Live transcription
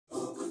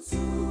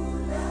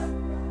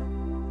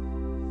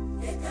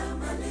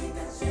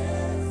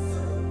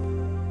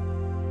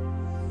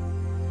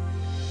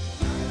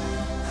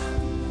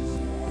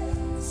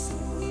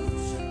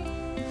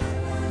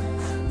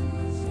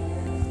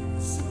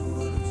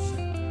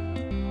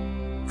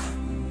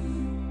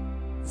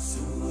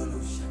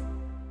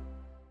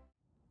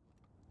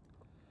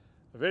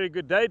very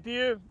good day to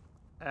you,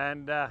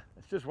 and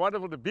it's just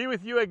wonderful to be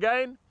with you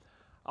again.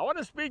 I want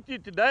to speak to you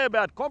today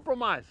about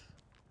compromise.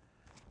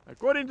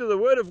 According to the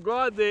Word of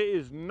God, there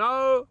is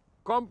no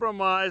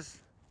compromise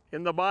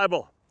in the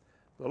Bible.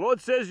 The Lord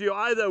says you're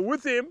either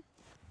with Him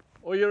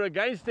or you're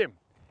against Him.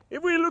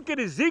 If we look at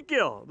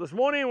Ezekiel, this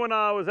morning when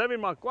I was having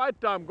my quiet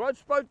time, God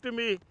spoke to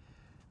me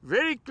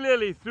very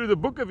clearly through the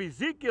book of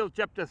Ezekiel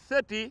chapter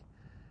 30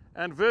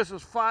 and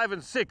verses 5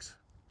 and 6.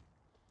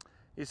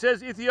 He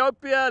says,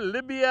 Ethiopia,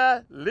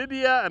 Libya,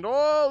 Lydia, and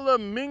all the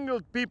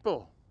mingled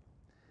people,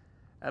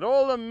 and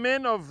all the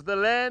men of the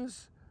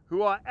lands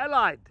who are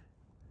allied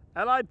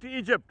to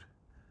Egypt.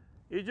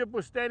 Egypt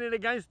was standing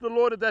against the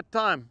Lord at that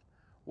time,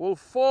 will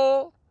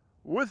fall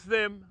with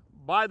them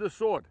by the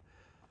sword.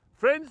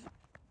 Friends,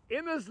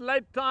 in this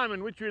late time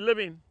in which we live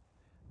in,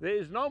 there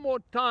is no more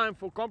time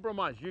for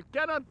compromise. You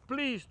cannot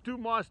please two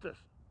masters.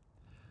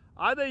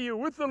 Either you're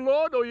with the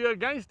Lord or you're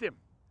against Him.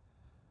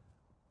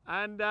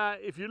 And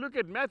if you look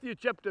at Matthew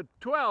chapter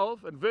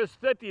 12 and verse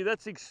 30,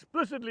 that's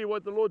explicitly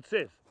what the Lord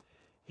says.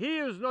 He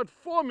who is not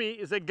for me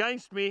is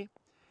against me.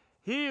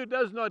 He who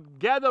does not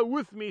gather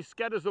with me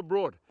scatters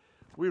abroad.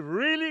 We've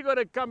really got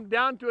to come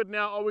down to it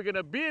now. Are we going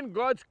to be in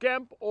God's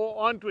camp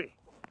or aren't we?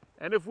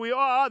 And if we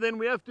are, then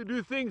we have to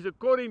do things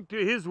according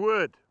to His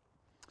word.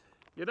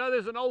 You know,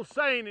 there's an old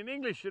saying in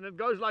English, and it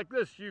goes like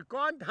this: you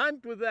can't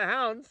hunt with the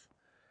hounds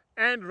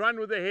and run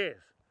with the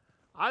hares.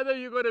 Either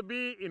you've got to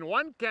be in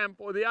one camp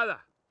or the other.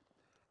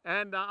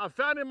 And I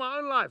found in my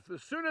own life, the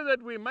sooner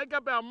that we make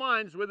up our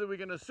minds whether we're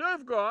going to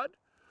serve God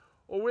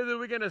or whether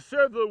we're going to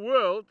serve the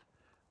world,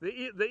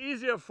 the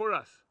easier for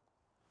us.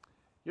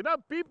 You know,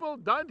 people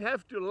don't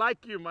have to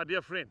like you, my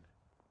dear friend,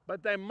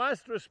 but they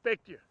must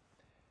respect you.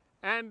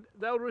 And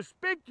they'll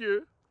respect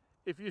you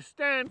if you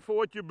stand for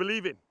what you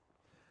believe in.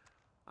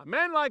 A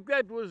man like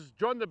that was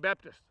John the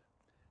Baptist.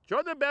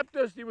 John the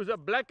Baptist, he was a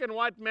black and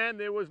white man.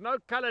 There was no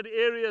colored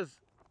areas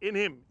in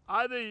him.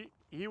 Either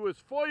he was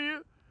for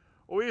you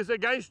or he is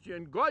against you.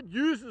 And God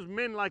uses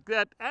men like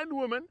that and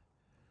women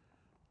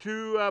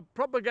to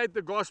propagate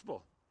the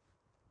gospel.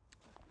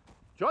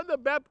 John the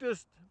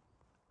Baptist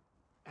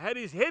had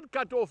his head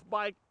cut off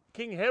by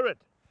King Herod.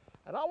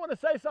 And I want to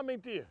say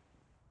something to you.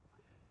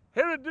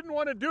 Herod didn't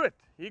want to do it.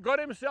 He got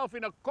himself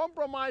in a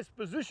compromised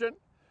position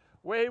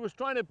where he was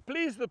trying to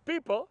please the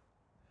people,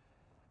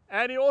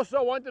 and he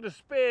also wanted to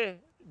spare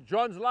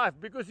John's life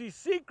because he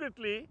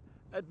secretly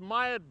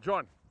admired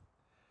John.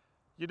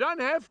 You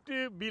don't have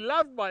to be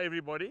loved by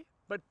everybody,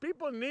 but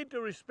people need to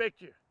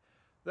respect you.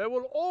 They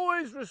will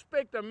always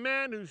respect a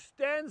man who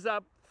stands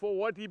up for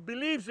what he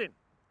believes in.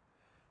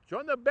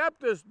 John the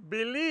Baptist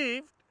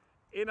believed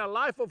in a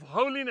life of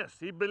holiness.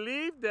 He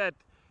believed that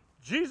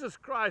Jesus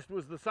Christ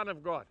was the Son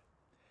of God.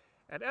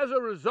 And as a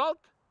result,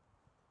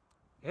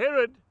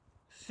 Herod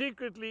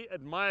secretly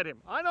admired him.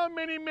 I know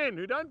many men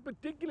who don't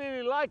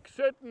particularly like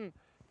certain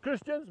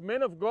Christians,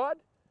 men of God,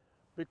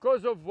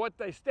 because of what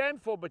they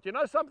stand for. But you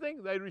know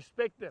something? They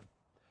respect them.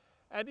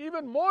 And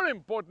even more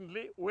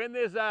importantly, when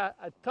there's a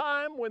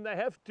time when they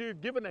have to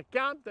give an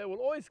account, they will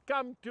always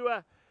come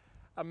to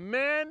a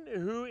man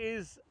who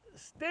is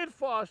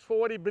steadfast for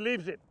what he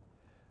believes in.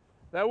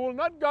 They will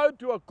not go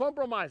to a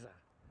compromiser.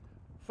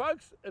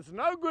 Folks, it's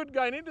no good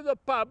going into the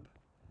pub,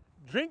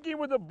 drinking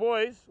with the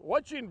boys,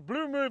 watching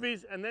blue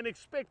movies, and then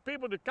expect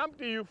people to come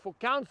to you for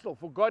counsel,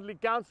 for godly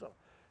counsel.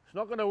 It's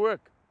not going to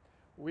work.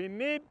 We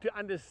need to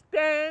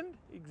understand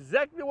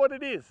exactly what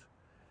it is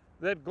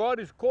that God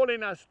is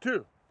calling us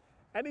to.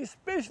 And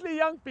especially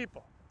young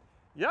people.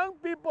 Young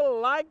people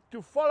like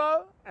to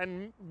follow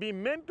and be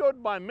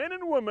mentored by men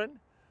and women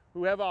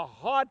who have a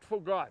heart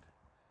for God.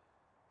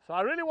 So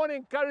I really want to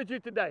encourage you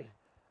today.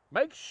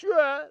 Make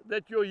sure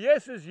that your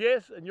yes is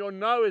yes and your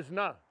no is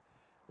no.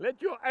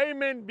 Let your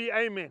amen be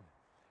amen.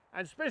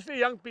 And especially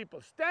young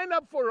people, stand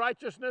up for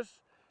righteousness,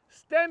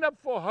 stand up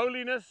for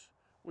holiness,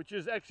 which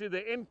is actually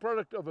the end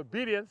product of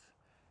obedience.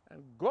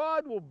 And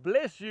God will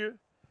bless you,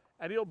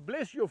 and He'll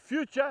bless your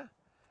future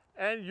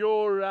and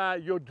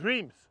your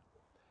dreams.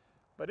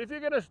 But if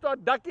you're going to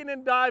start ducking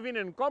and diving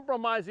and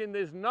compromising,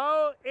 there's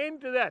no end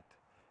to that.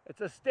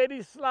 It's a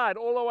steady slide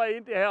all the way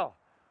into hell.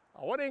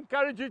 I want to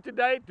encourage you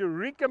today to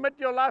recommit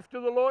your life to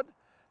the Lord.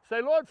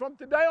 Say, Lord, from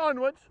today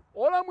onwards,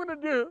 all I'm going to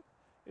do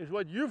is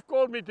what You've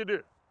called me to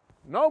do.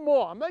 No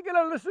more. I'm not going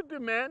to listen to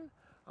man.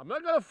 I'm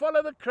not going to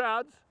follow the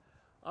crowds.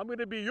 I'm going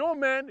to be your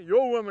man,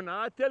 your woman. And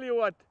I tell you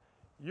what,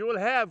 you will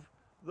have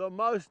the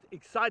most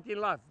exciting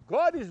life.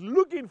 God is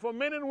looking for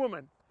men and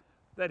women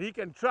that He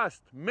can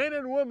trust. Men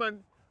and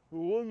women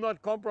who will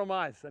not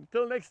compromise.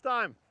 Until next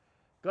time,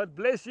 God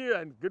bless you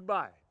and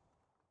goodbye.